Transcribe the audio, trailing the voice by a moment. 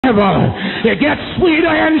It gets sweeter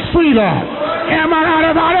and sweeter. Am I right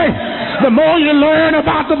about it? The more you learn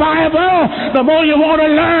about the Bible, the more you want to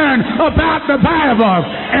learn about the Bible.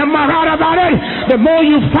 Am I right about it? The more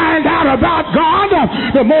you find out about God,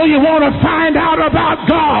 the more you want to find out about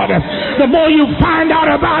God. The more you find out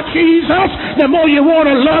about Jesus, the more you want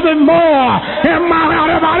to love Him more. Am I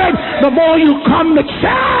right about it? The more you come to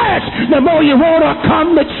church, the more you want to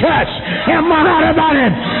come to church. Am I right about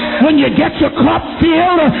it? When you get your cup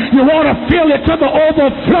filled, you want to fill it to the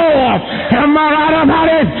overflow. Am I right about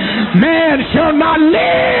it? Man shall not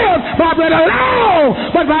live by bread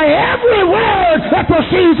alone, but by every word that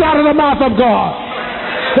proceeds out of the mouth of God.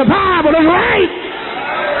 The Bible is right.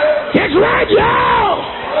 It's right, y'all.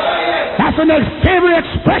 That's the next favorite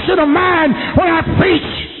expression of mine when I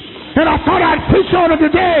preach. And I thought I'd preach on it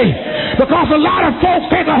today because a lot of folks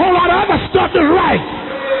think a whole lot of other stuff is right.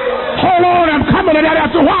 Hold on, I'm coming to that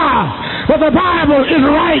after a while. But the Bible is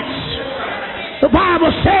right. The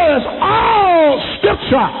Bible says all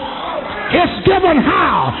Scripture is given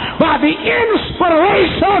how? By the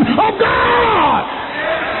inspiration of God.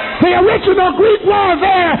 The original Greek word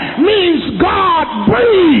there means God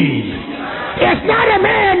breathed. It's not a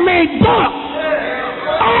man-made book.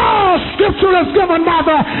 All Scripture is given by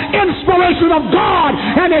the inspiration of God,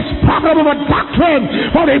 and it's profitable for doctrine,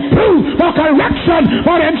 for reproof, for correction,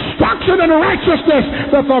 for instruction in righteousness,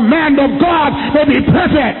 that the man of God may be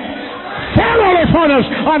perfect, thoroughly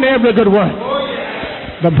furnished unto every good work.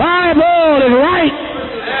 The Bible is right.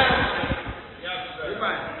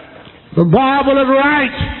 The Bible is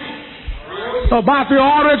right about the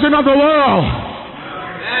origin of the world.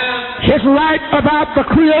 It's right about the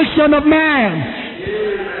creation of man.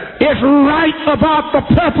 It's right about the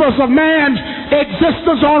purpose of man's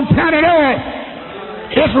existence on planet Earth.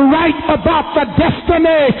 It's right about the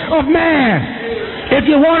destiny of man. If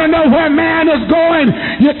you want to know where man is going,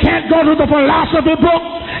 you can't go to the philosophy book.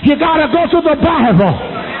 You got to go to the Bible.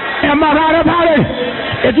 Am I right about it?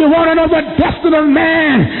 If you want to know the destiny of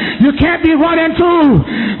man, you can't be running to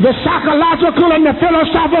the psychological and the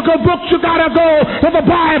philosophical books. You got to go to the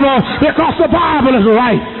Bible because the Bible is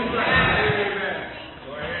right.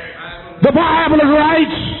 The Bible is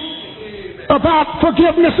right about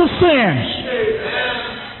forgiveness of sins,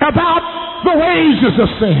 about the wages of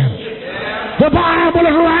sin. The Bible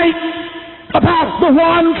is right about the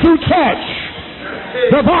one true church.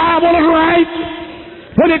 The Bible is right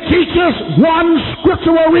when it teaches one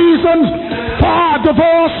scriptural reason for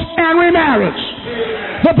divorce and remarriage.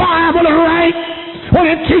 The Bible is right when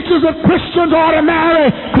it teaches that Christians ought to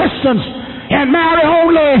marry Christians and marry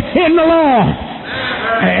only in the Lord.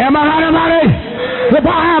 Am I right about it? The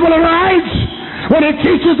Bible is right when it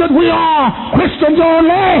teaches that we are Christians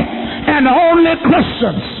only and only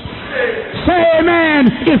Christians. Say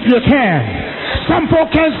amen if you can. Some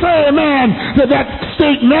folk can't say amen to that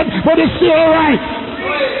statement, but it's still right.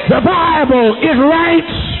 The Bible is right,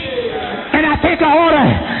 and I think I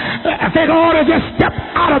ought to just step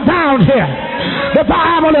out of bounds here. The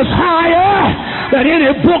Bible is higher than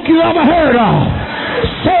any book you ever heard of.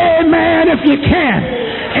 Say amen if you can.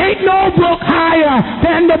 Ain't no book higher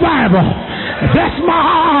than the Bible. Bless my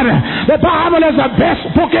heart. The Bible is the best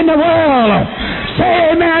book in the world.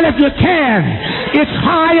 Say amen if you can. It's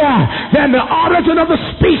higher than the origin of the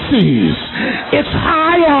species. It's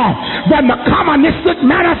higher than the communistic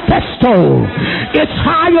manifesto. It's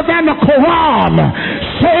higher than the Quran.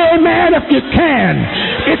 Say amen if you can.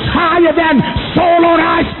 It's higher than Soul on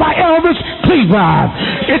Ice by Elvis Cleaver.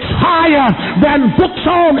 It's higher than books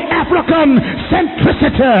on African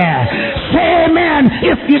centricity. Say amen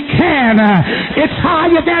if you can. It's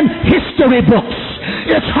higher than history books.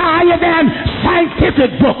 It's higher than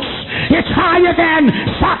scientific books. It's higher than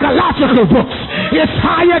psychological books. It's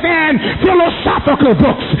higher than philosophical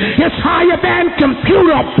books. It's higher than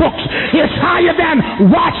computer books. It's higher than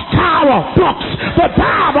watchtower books. The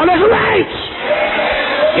Bible is right.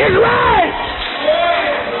 It's right.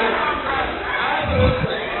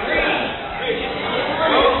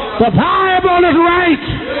 The Bible is right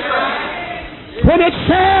when it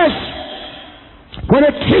says, when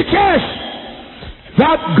it teaches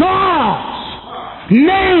that God's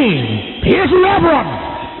name is reverend.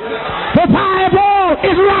 The Bible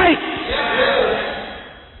is right.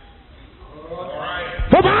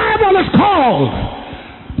 The Bible is called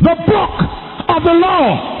the book of the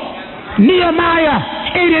law. Nehemiah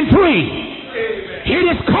 8:3. It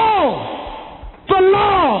is called the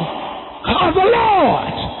law of the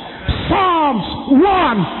Lord. Psalms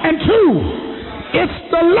 1 and 2. It's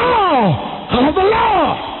the law of the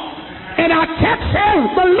Lord. And our text says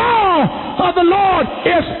the law of the Lord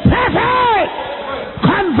is perfect,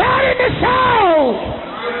 converting the soul.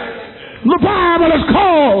 Bible is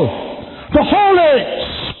called the Holy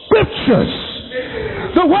Scriptures.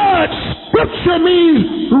 The word Scripture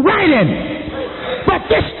means writing. But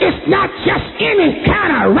this is not just any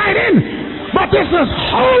kind of writing, but this is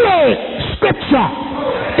Holy Scripture.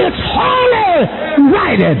 It's holy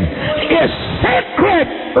writing. It's sacred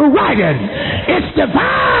writing. It's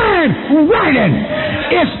divine writing.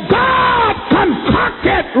 It's God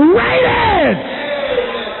concocted writing.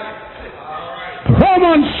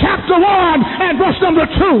 Romans chapter 1 and verse number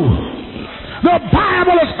 2. The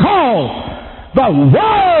Bible is called the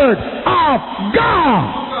Word of God.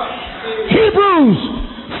 Hebrews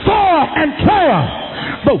 4 and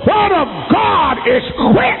 12. The Word of God is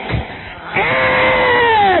quick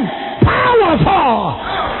and powerful.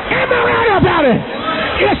 Am I right about it?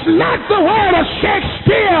 It's not the word of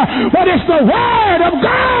Shakespeare, but it's the Word of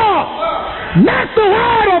God. Not the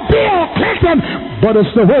word of Bill Clinton, but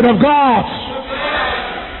it's the Word of God.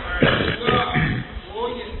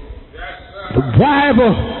 The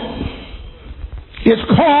Bible is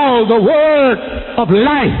called the Word of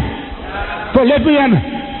Life. Philippians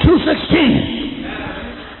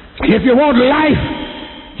 2:16. If you want life,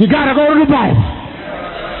 you got to go to the Bible.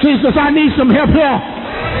 Jesus, I need some help here.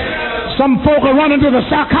 Some folk are running to the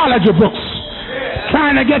psychology books,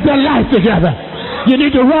 trying to get their life together. You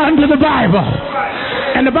need to run to the Bible.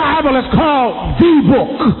 And the Bible is called the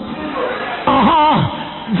book.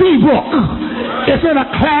 The book. It's in a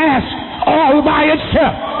class all by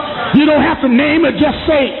itself. You don't have to name it, just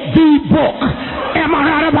say the book. Am I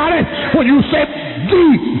right about it? When you say the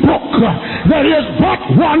book, there is but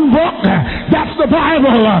one book. That's the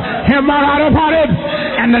Bible. Am I right about it?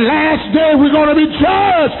 And the last day we're going to be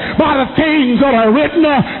judged by the things that are written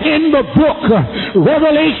in the book.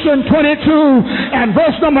 Revelation 22 and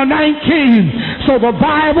verse number 19. So the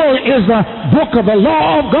Bible is the book of the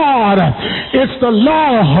law of God. It's the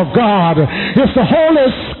law of God. It's the Holy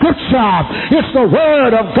Scripture. It's the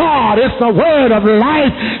Word of God. It's the Word of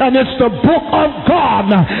life. And it's the book of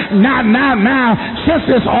God. Now, since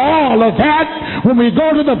it's all of that, when we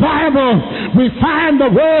go to the Bible, we find the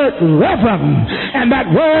word reverend. And that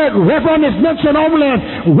word reverend is mentioned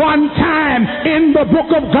only one time in the book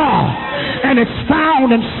of God. And it's found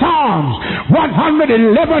in Psalms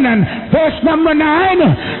 111 and verse number 9.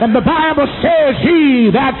 And the Bible says, He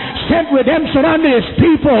that sent redemption unto His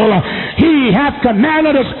people, He hath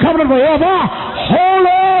commanded His covenant forever.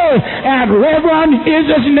 Holy and reverend is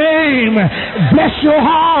His name. Bless your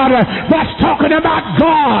heart. That's talking about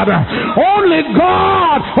God. Only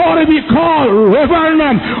God ought to be called reverend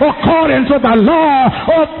according to the law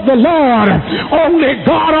of the Lord. Only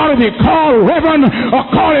God ought to be called reverend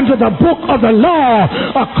according to the book of the law,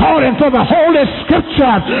 according to the Holy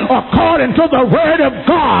Scripture, according to the Word of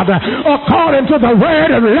God, according to the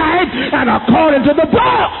Word of life, and according to the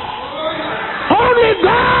book. Only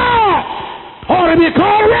God ought to be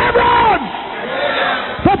called reverend.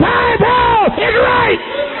 The Bible is right.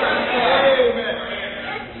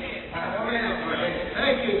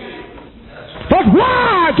 But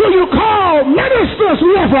why do you call ministers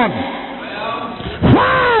reverend?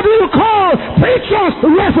 Why do you call preachers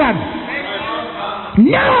reverend?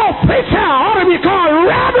 No preacher ought to be called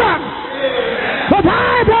reverend. The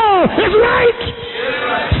Bible is right.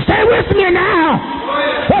 Stay with me now.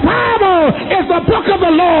 The Bible is the book of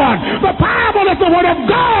the Lord. The Bible is the Word of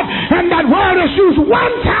God. And that word is used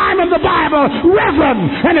one time in the Bible, reverend.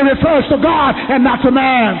 And it refers to God and not to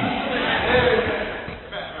man.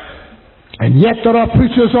 And yet there are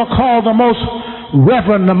preachers who are called the most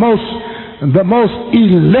reverend, the most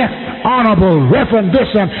elect, honorable, reverend this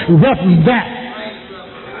and reverend that.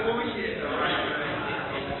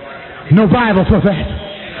 No Bible for that.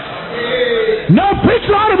 No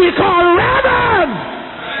preacher ought to be called reverend.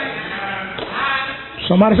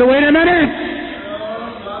 Somebody say, wait a minute.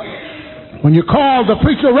 When you call the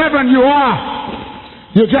preacher reverend,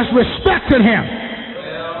 you're just respecting him.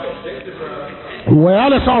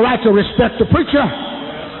 Well, it's all right to respect the preacher,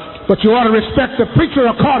 but you ought to respect the preacher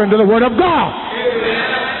according to the Word of God.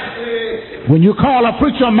 When you call a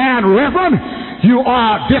preacher man reverend, you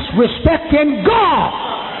are disrespecting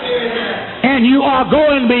God. And you are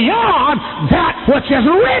going beyond that which is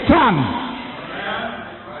written.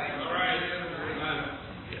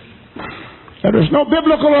 There is no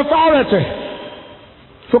biblical authority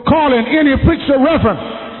for calling any preacher reverend.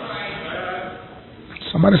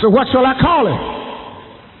 Somebody said, what shall I call him?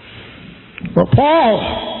 Well, Paul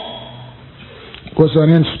was an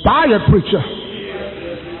inspired preacher.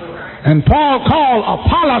 And Paul called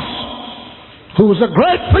Apollos, who was a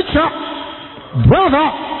great preacher,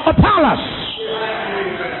 brother Apollos.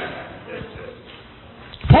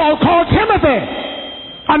 Paul called Timothy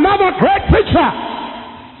Another great preacher,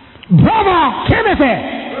 Brother Timothy,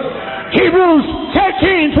 Hebrews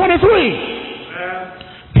 13:23.